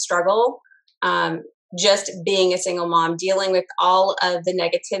much struggle, just being a single mom, dealing with all of the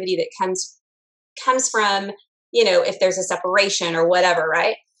negativity that comes from, if there's a separation or whatever,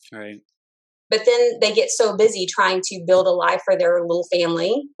 right? Right. But then they get so busy trying to build a life for their little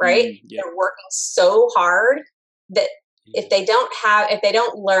family, right? Yep. They're working so hard that if they don't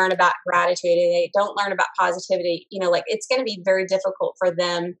learn about gratitude, and they don't learn about positivity, it's going to be very difficult for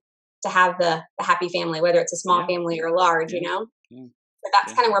them to have the happy family, whether it's a small family or large, Yeah. But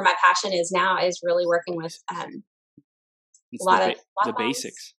that's kind of where my passion is now, is really working with a lot of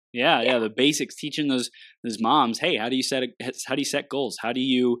basics. Yeah, the basics, teaching those moms, hey, how do you set goals? How do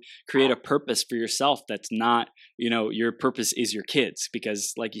you create a purpose for yourself that's not, your purpose is your kids?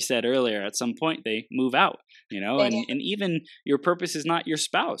 Because like you said earlier, at some point they move out, and even your purpose is not your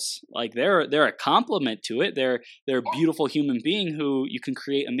spouse. Like they're a complement to it. They're a beautiful human being who you can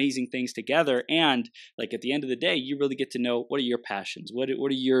create amazing things together. And like at the end of the day, you really get to know, what are your passions? What are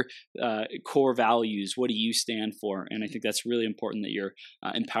your core values? What do you stand for? And I think that's really important that you're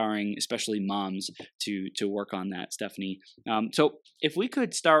empowering, especially moms, to work on that, Stephanie. So if we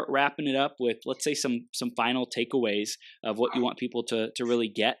could start wrapping it up with, let's say, some final takeaways of what you want people to really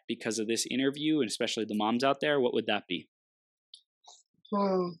get because of this interview, and especially the moms out there, what would that be?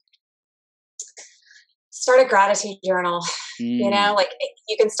 Start a gratitude journal.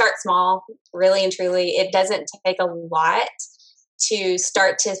 You can start small, really and truly. It doesn't take a lot to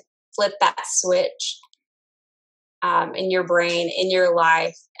start to flip that switch in your brain, in your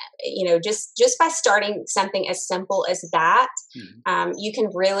life. Just by starting something as simple as that, you can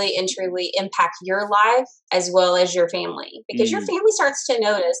really and truly impact your life as well as your family, because your family starts to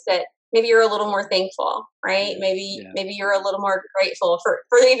notice that maybe you're a little more thankful, right? Maybe you're a little more grateful for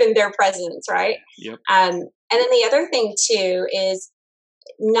even their presence, right? Yep. And then the other thing too is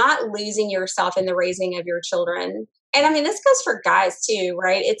not losing yourself in the raising of your children. And I mean, this goes for guys too,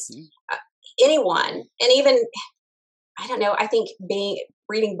 right? It's anyone, and even, I don't know, I think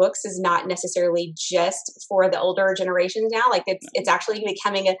reading books is not necessarily just for the older generations now. Like it's actually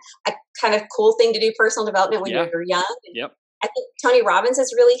becoming a kind of cool thing to do personal development when you're young. Yep. I think Tony Robbins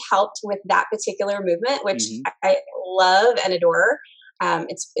has really helped with that particular movement, which I love and adore.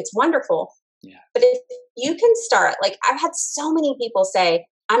 It's wonderful. Yeah. But if you can start, like I've had so many people say,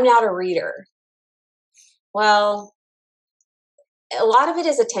 I'm not a reader. Well, a lot of it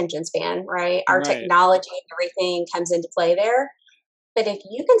is attention span, right? Our technology and everything comes into play there. But if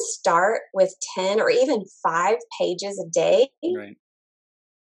you can start with 10 or even 5 pages a day, right.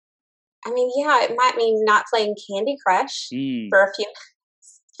 I mean, it might mean not playing Candy Crush for a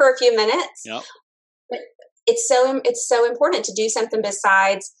few minutes. Yep. But it's so important to do something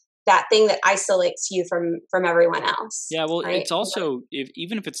besides that thing that isolates you from everyone else. Yeah, well, right? It's also,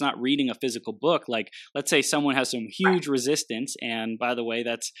 even if it's not reading a physical book, like let's say someone has some huge resistance, and by the way,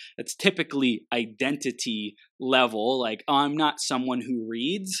 that's typically identity level, like, oh, I'm not someone who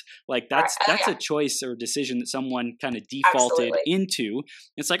reads. Like that's a choice or decision that someone kind of defaulted into.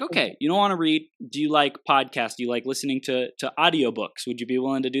 It's like, okay, you don't want to read. Do you like podcasts? Do you like listening to audiobooks? Would you be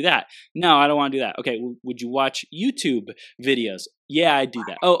willing to do that? No, I don't want to do that. Okay, would you watch YouTube videos? Yeah, I do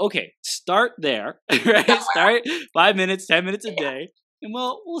that. Oh, okay. Start there, right? Start 5 minutes, 10 minutes a day. And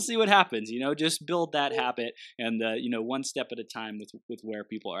we'll see what happens, just build that habit and, one step at a time with where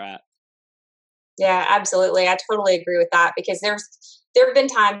people are at. Yeah, absolutely. I totally agree with that, because there have been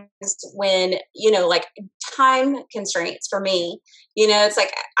times when, like time constraints for me, it's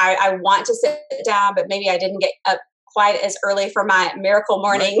like I want to sit down, but maybe I didn't get up quite as early for my miracle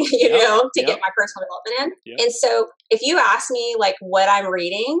morning, to get my personal development in. And so if you ask me like what I'm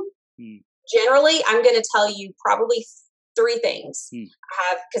reading, generally I'm going to tell you probably 3 things.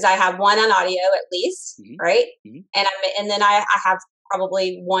 Because I have one on audio at least, right? And then I have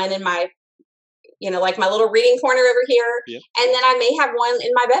probably one in my, like my little reading corner over here. And then I may have one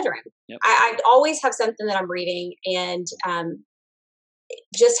in my bedroom. I always have something that I'm reading, and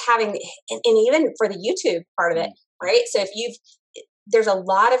just having, and even for the YouTube part of it, right? So there's a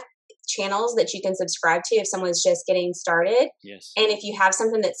lot of channels that you can subscribe to if someone's just getting started. And if you have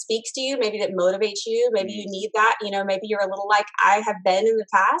something that speaks to you, maybe that motivates you, maybe you need that, maybe you're a little like I have been in the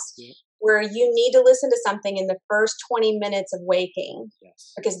past, where you need to listen to something in the first 20 minutes of waking,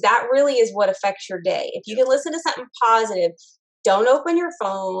 because that really is what affects your day. If you can listen to something positive, don't open your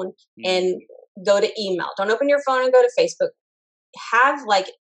phone and go to email. Don't open your phone and go to Facebook. Have like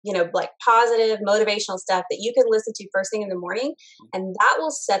positive motivational stuff that you can listen to first thing in the morning, and that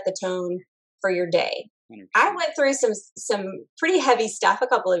will set the tone for your day. 100%. I went through some pretty heavy stuff a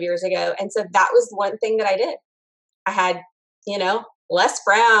couple of years ago, and so that was one thing that I did. I had, Les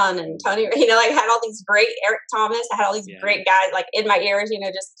Brown and Tony, I had all these great, Eric Thomas, I had all these great guys like in my ears,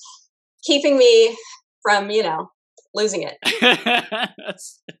 just keeping me from, losing it.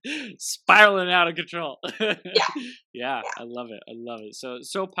 Spiraling out of control. Yeah, I love it.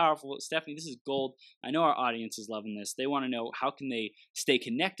 So powerful. Stephanie, this is gold. I know our audience is loving this. They want to know, how can they stay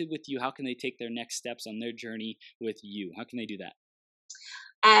connected with you? How can they take their next steps on their journey with you? How can they do that?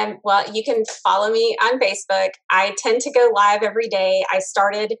 Well, you can follow me on Facebook. I tend to go live every day. I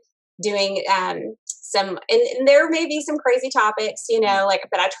started doing and there may be some crazy topics,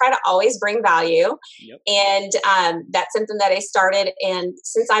 but I try to always bring value. And that's something that I started. And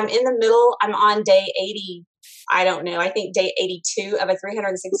since I'm in the middle, I'm on day 80. I don't know. I think day 82 of a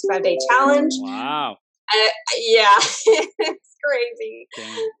 365-day challenge. Wow. Yeah, it's crazy.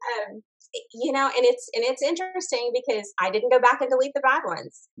 And it's interesting because I didn't go back and delete the bad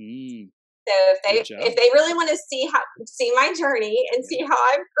ones. So if they really want to see my journey and see how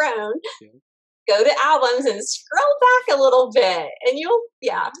I've grown, go to albums and scroll back a little bit, and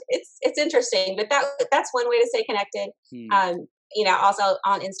it's interesting. But that's one way to stay connected. Also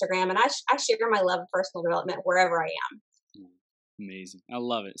on Instagram, and I share my love of personal development wherever I am. Amazing. I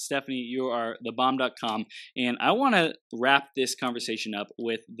love it. Stephanie, you are thebomb.com. And I want to wrap this conversation up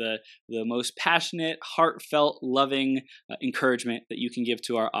with the most passionate, heartfelt, loving encouragement that you can give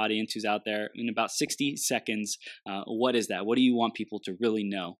to our audience who's out there in about 60 seconds. What is that? What do you want people to really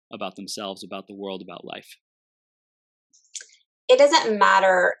know about themselves, about the world, about life? It doesn't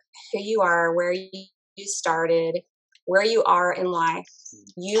matter who you are, where you started, where you are in life.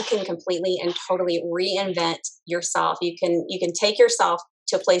 You can completely and totally reinvent yourself. You can take yourself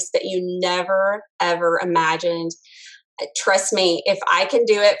to a place that you never, ever imagined. Trust me, if I can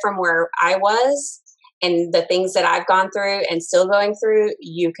do it from where I was and the things that I've gone through and still going through,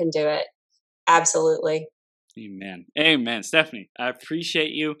 you can do it. Absolutely. Amen. Stephanie, I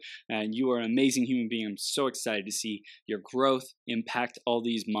appreciate you, and you are an amazing human being. I'm so excited to see your growth impact all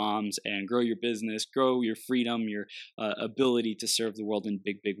these moms and grow your business, grow your freedom, your ability to serve the world in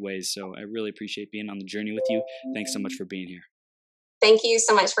big, big ways. So I really appreciate being on the journey with you. Thanks so much for being here. Thank you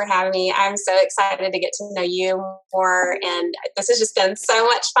so much for having me. I'm so excited to get to know you more, and this has just been so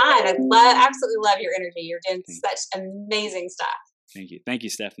much fun. I absolutely love your energy. You're doing such amazing stuff. Thank you,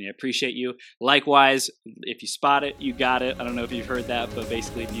 Stephanie. I appreciate you. Likewise, if you spot it, you got it. I don't know if you've heard that, but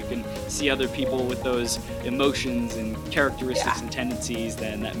basically if you can see other people with those emotions and characteristics and tendencies,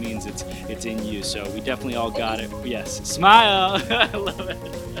 then that means it's in you. So we definitely all got it. Yes. Smile. I love it.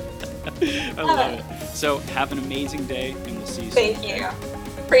 I love it. So have an amazing day, and we'll see you soon. Thank you.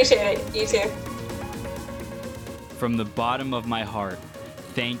 Appreciate it. You too. From the bottom of my heart,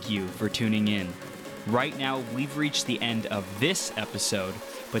 thank you for tuning in. Right now, we've reached the end of this episode,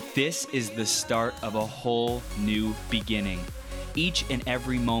 but this is the start of a whole new beginning. Each and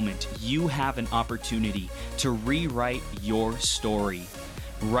every moment, you have an opportunity to rewrite your story.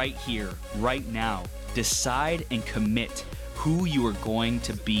 right here, right now. Decide and commit who you are going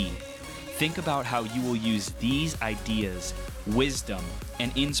to be. Think about how you will use these ideas, wisdom,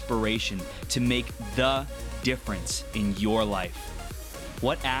 and inspiration to make the difference in your life.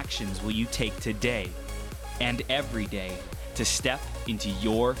 What actions will you take today and every day to step into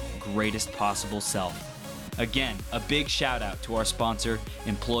your greatest possible self? Again, a big shout out to our sponsor,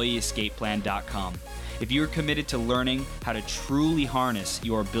 EmployeeEscapePlan.com. If you're committed to learning how to truly harness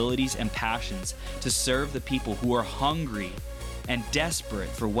your abilities and passions to serve the people who are hungry and desperate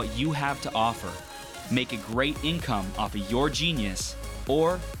for what you have to offer, make a great income off of your genius,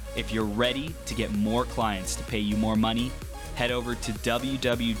 or if you're ready to get more clients to pay you more money, head over to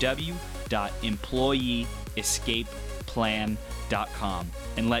www.EmployeeEscapePlan.com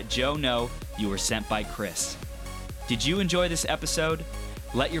and let Joe know you were sent by Chris. Did you enjoy this episode?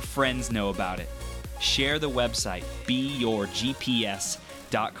 Let your friends know about it. Share the website,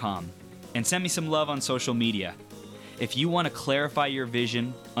 beyourgps.com, and send me some love on social media. If you want to clarify your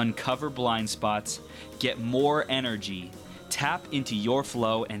vision, uncover blind spots, get more energy, tap into your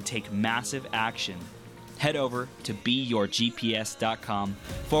flow, and take massive action, head over to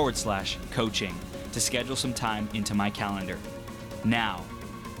beyourgps.com/coaching to schedule some time into my calendar. Now,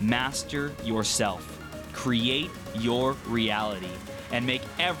 master yourself, create your reality, and make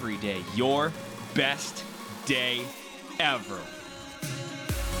every day your best day ever.